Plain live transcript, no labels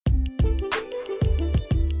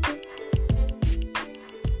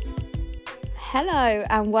Hello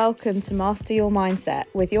and welcome to Master Your Mindset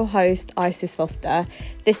with your host, Isis Foster.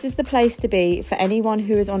 This is the place to be for anyone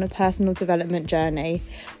who is on a personal development journey.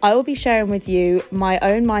 I will be sharing with you my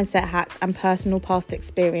own mindset hacks and personal past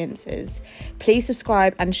experiences. Please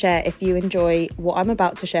subscribe and share if you enjoy what I'm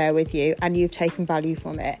about to share with you and you've taken value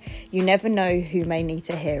from it. You never know who may need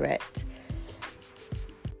to hear it.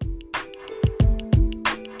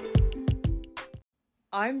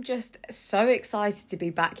 I'm just so excited to be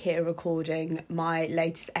back here recording my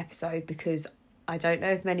latest episode because I don't know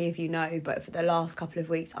if many of you know, but for the last couple of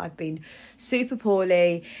weeks I've been super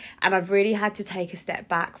poorly and I've really had to take a step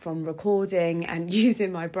back from recording and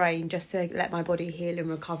using my brain just to let my body heal and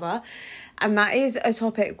recover. And that is a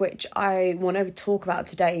topic which I want to talk about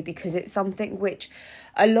today because it's something which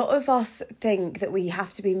a lot of us think that we have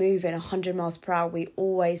to be moving 100 miles per hour. We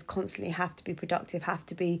always constantly have to be productive, have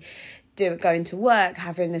to be going to work,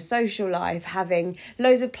 having a social life, having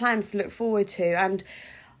loads of plans to look forward to. And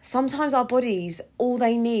sometimes our bodies, all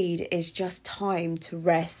they need is just time to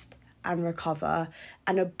rest and recover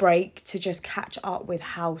and a break to just catch up with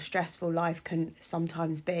how stressful life can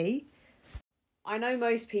sometimes be. I know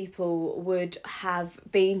most people would have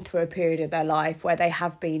been through a period of their life where they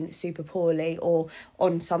have been super poorly or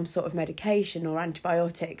on some sort of medication or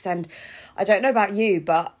antibiotics. And I don't know about you,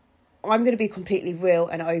 but I'm going to be completely real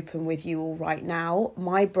and open with you all right now.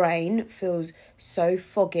 My brain feels so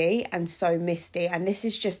foggy and so misty. And this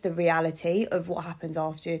is just the reality of what happens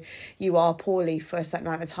after you are poorly for a certain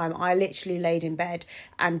amount of time. I literally laid in bed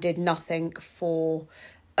and did nothing for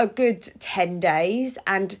a good 10 days.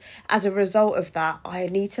 And as a result of that, I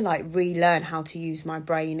need to relearn how to use my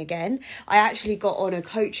brain again. I actually got on a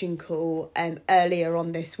coaching call earlier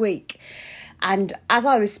on this week. And as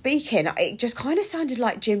I was speaking, it just kind of sounded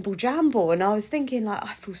like jimble jamble. And I was thinking,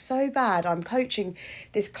 I feel so bad. I'm coaching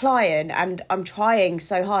this client and I'm trying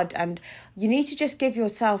so hard. And you need to just give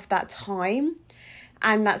yourself that time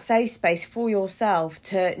and that safe space for yourself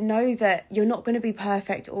to know that you're not going to be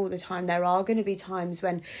perfect all the time. There are going to be times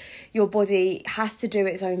when your body has to do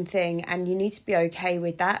its own thing and you need to be okay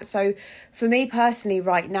with that. So for me personally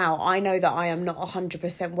right now, I know that I am not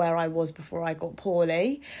 100% where I was before I got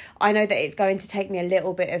poorly. I know that it's going to take me a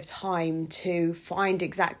little bit of time to find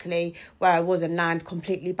exactly where I was and land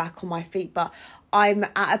completely back on my feet. But I'm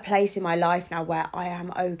at a place in my life now where I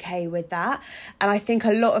am okay with that. And I think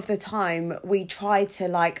a lot of the time we try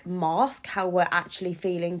to mask how we're actually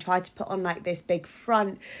feeling, try to put on this big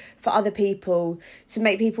front for other people to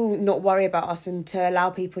make people not worry about us and to allow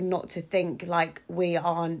people not to think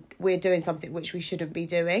we're doing something which we shouldn't be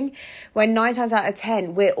doing. When 9 times out of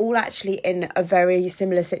 10, we're all actually in a very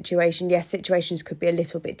similar situation. Yes, situations could be a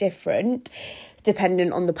little bit different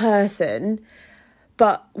dependent on the person,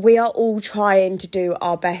 but we are all trying to do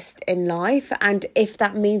our best in life. And if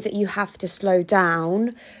that means that you have to slow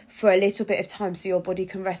down for a little bit of time so your body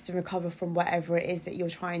can rest and recover from whatever it is that you're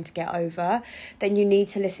trying to get over, then you need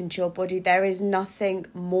to listen to your body. There is nothing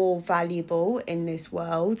more valuable in this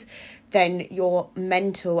world than your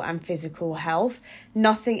mental and physical health.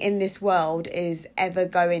 Nothing in this world is ever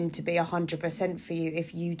going to be 100% for you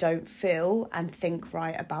if you don't feel and think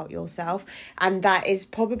right about yourself. And that is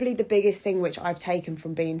probably the biggest thing which I've taken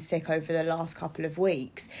from being sick over the last couple of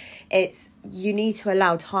weeks. It's you need to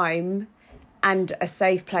allow time and a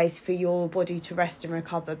safe place for your body to rest and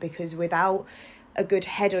recover, because without a good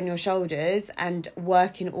head on your shoulders and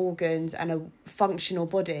working organs and a functional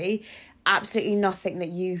body, absolutely nothing that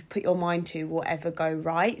you put your mind to will ever go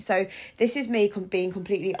right. So this is me being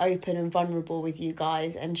completely open and vulnerable with you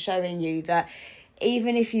guys and showing you that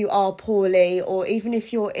even if you are poorly or even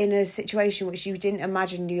if you're in a situation which you didn't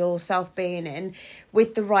imagine yourself being in,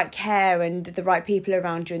 with the right care and the right people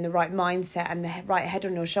around you and the right mindset and the right head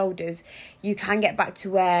on your shoulders, you can get back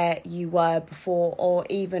to where you were before or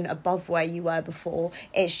even above where you were before.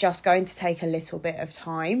 It's just going to take a little bit of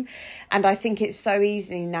time. And I think it's so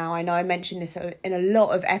easy now. I know I mentioned this in a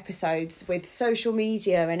lot of episodes with social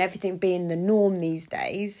media and everything being the norm these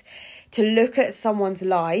days, to look at someone's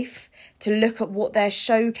life, to look at what they're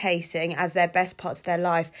showcasing as their best parts of their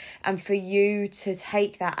life, and for you to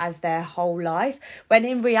take that as their whole life, when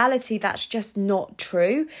in reality that's just not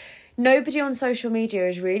true. Nobody on social media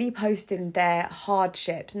is really posting their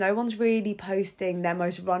hardships. No one's really posting their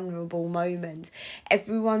most vulnerable moments.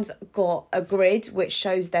 Everyone's got a grid which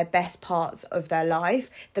shows their best parts of their life,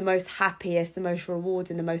 the most happiest, the most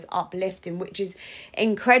rewarding, the most uplifting, which is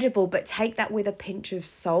incredible. But take that with a pinch of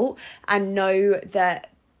salt and know that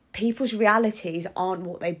people's realities aren't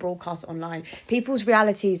what they broadcast online. People's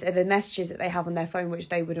realities are the messages that they have on their phone, which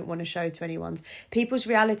they wouldn't want to show to anyone. People's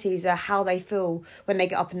realities are how they feel when they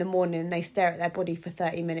get up in the morning and they stare at their body for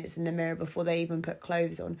 30 minutes in the mirror before they even put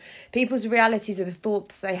clothes on. People's realities are the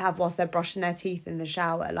thoughts they have whilst they're brushing their teeth in the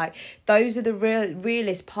shower. Like, those are the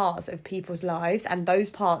realest parts of people's lives, and those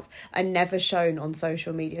parts are never shown on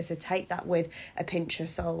social media. So take that with a pinch of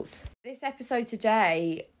salt. This episode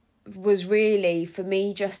today was really for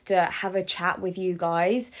me just to have a chat with you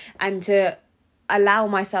guys and to allow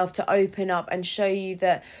myself to open up and show you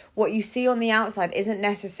that what you see on the outside isn't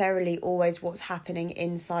necessarily always what's happening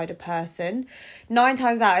inside a person. 9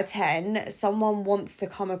 times out of 10, someone wants to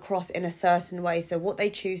come across in a certain way. So what they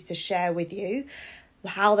choose to share with you,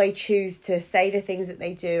 how they choose to say the things that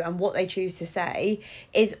they do, and what they choose to say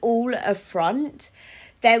is all a front.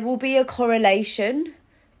 There will be a correlation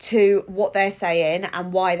to what they're saying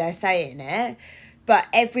and why they're saying it, but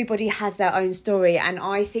everybody has their own story, and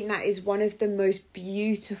I think that is one of the most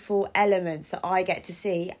beautiful elements that I get to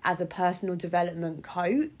see as a personal development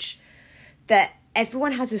coach, that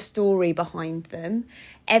everyone has a story behind them.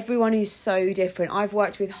 Everyone is so different. I've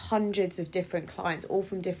worked with hundreds of different clients, all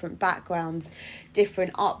from different backgrounds,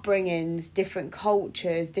 different upbringings, different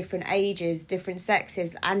cultures, different ages, different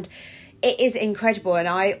sexes, and it is incredible. And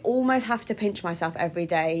I almost have to pinch myself every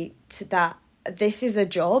day to that this is a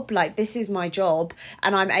job, like this is my job,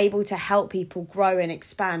 and I'm able to help people grow and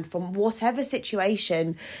expand from whatever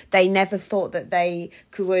situation they never thought that they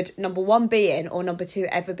could, number one, be in, or number two,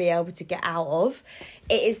 ever be able to get out of.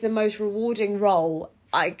 It is the most rewarding role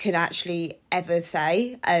I can actually ever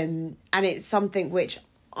say, and it's something which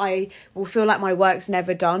I will feel like my work's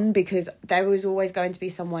never done, because there is always going to be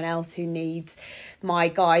someone else who needs my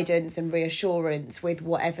guidance and reassurance with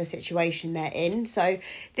whatever situation they're in. So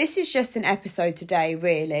this is just an episode today,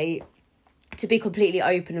 really, to be completely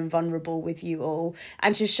open and vulnerable with you all,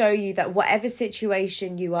 and to show you that whatever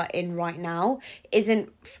situation you are in right now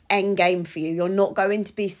isn't end game for you. You're not going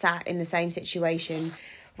to be sat in the same situation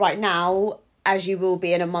right now as you will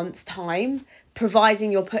be in a month's time,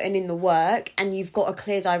 providing you're putting in the work and you've got a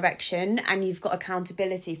clear direction and you've got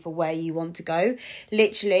accountability for where you want to go.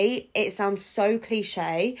 Literally, it sounds so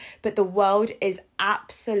cliche, but the world is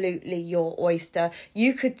absolutely your oyster.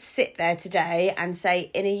 You could sit there today and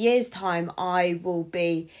say, in a year's time, I will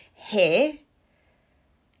be here.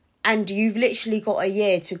 And you've literally got a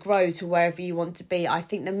year to grow to wherever you want to be. I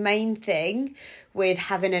think the main thing with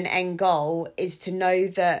having an end goal is to know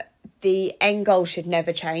that the end goal should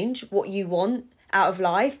never change. What you want out of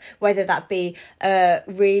life, whether that be a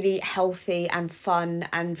really healthy and fun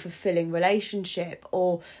and fulfilling relationship,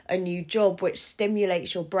 or a new job which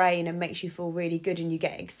stimulates your brain and makes you feel really good and you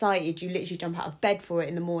get excited, you literally jump out of bed for it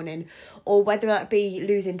in the morning, or whether that be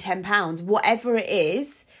losing 10 pounds, whatever it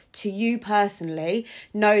is to you personally,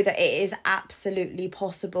 know that it is absolutely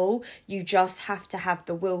possible. You just have to have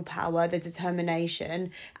the willpower, the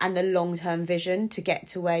determination, and the long-term vision to get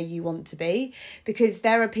to where you want to be. Because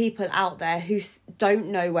there are people out there who don't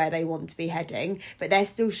know where they want to be heading, but they're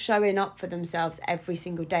still showing up for themselves every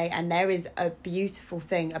single day. And there is a beautiful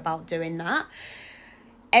thing about doing that.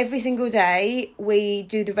 Every single day we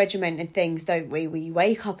do the regimented things, don't we? We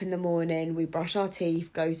wake up in the morning, we brush our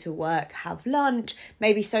teeth, go to work, have lunch,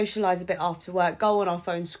 maybe socialise a bit after work, go on our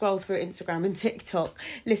phone, scroll through Instagram and TikTok,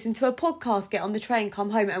 listen to a podcast, get on the train,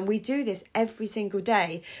 come home. And we do this every single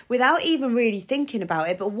day without even really thinking about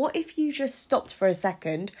it. But what if you just stopped for a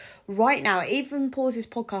second right now, even pause this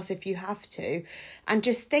podcast if you have to, and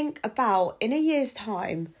just think about, in a year's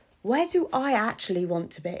time, where do I actually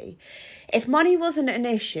want to be? If money wasn't an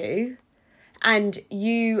issue and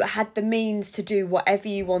you had the means to do whatever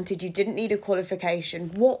you wanted, you didn't need a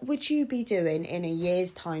qualification, what would you be doing in a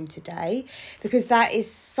year's time today? Because that is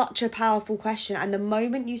such a powerful question. And the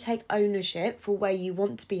moment you take ownership for where you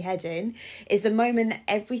want to be heading is the moment that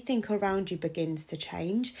everything around you begins to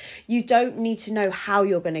change. You don't need to know how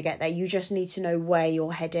you're going to get there. You just need to know where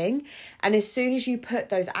you're heading. And as soon as you put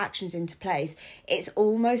those actions into place, it's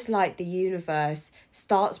almost like the universe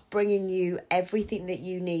starts bringing you everything that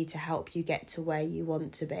you need to help you get to where you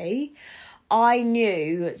want to be. I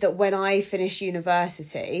knew that when I finished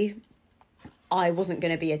university, I wasn't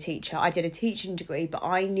going to be a teacher. I did a teaching degree, but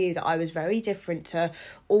I knew that I was very different to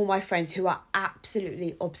all my friends who are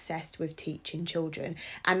absolutely obsessed with teaching children.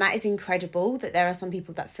 And that is incredible that there are some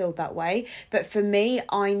people that feel that way. But for me,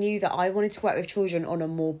 I knew that I wanted to work with children on a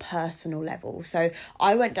more personal level. So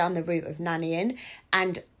I went down the route of nannying,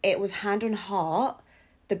 and it was hand on heart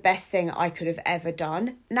the best thing I could have ever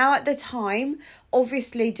done. Now, at the time,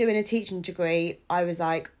 obviously doing a teaching degree, I was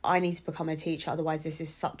like, I need to become a teacher, otherwise this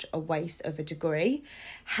is such a waste of a degree.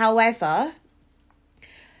 However,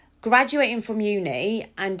 graduating from uni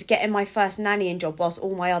and getting my first nannying job whilst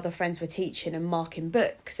all my other friends were teaching and marking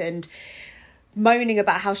books and moaning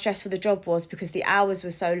about how stressful the job was because the hours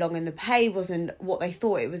were so long and the pay wasn't what they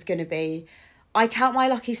thought it was going to be, I count my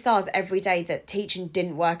lucky stars every day that teaching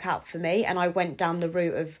didn't work out for me and I went down the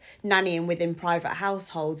route of nannying within private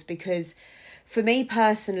households, because for me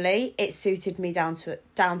personally, it suited me down to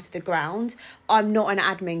the ground. I'm not an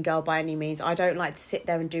admin girl by any means. I don't like to sit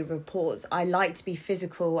there and do reports. I like to be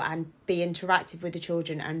physical and be interactive with the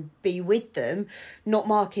children and be with them, not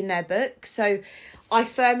marking their books. So I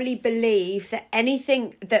firmly believe that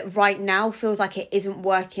anything that right now feels like it isn't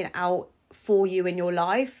working out for you in your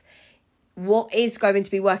life, what is going to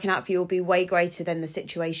be working out for you will be way greater than the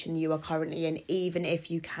situation you are currently in, even if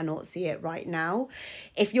you cannot see it right now.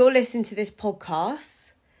 If you're listening to this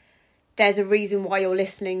podcast, there's a reason why you're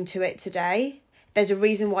listening to it today. There's a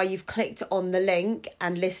reason why you've clicked on the link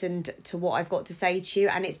and listened to what I've got to say to you.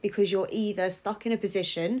 And it's because you're either stuck in a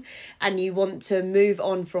position and you want to move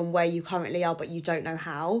on from where you currently are, but you don't know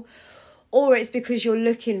how. Or it's because you're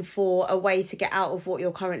looking for a way to get out of what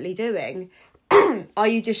you're currently doing. Are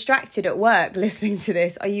you distracted at work listening to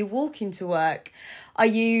this? Are you walking to work? Are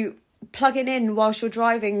you plugging in whilst you're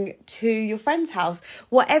driving to your friend's house?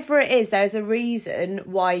 Whatever it is, there's a reason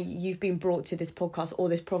why you've been brought to this podcast, or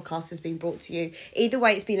this podcast has been brought to you. Either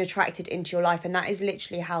way, it's been attracted into your life, and that is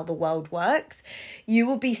literally how the world works. You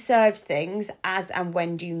will be served things as and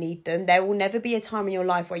when you need them. There will never be a time in your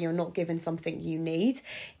life where you're not given something you need.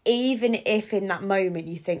 Even if in that moment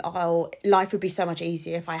you think, oh, life would be so much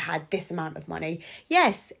easier if I had this amount of money.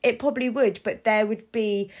 Yes, it probably would, but there would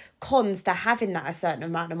be cons to having that a certain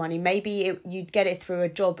amount of money. Maybe you'd get it through a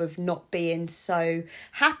job of not being so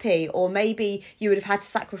happy, or maybe you would have had to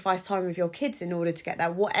sacrifice time with your kids in order to get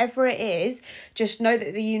that. Whatever it is, just know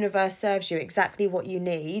that the universe serves you exactly what you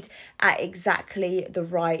need at exactly the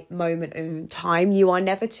right moment in time. You are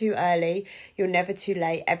never too early. You're never too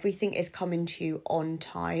late. Everything is coming to you on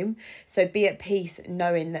time. So be at peace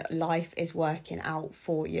knowing that life is working out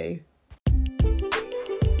for you.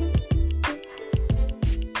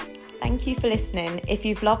 Thank you for listening. If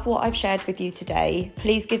you've loved what I've shared with you today,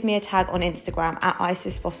 please give me a tag on Instagram at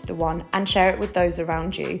IsisFoster1 and share it with those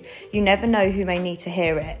around you. You never know who may need to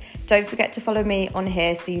hear it. Don't forget to follow me on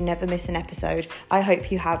here so you never miss an episode. I hope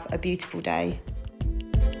you have a beautiful day.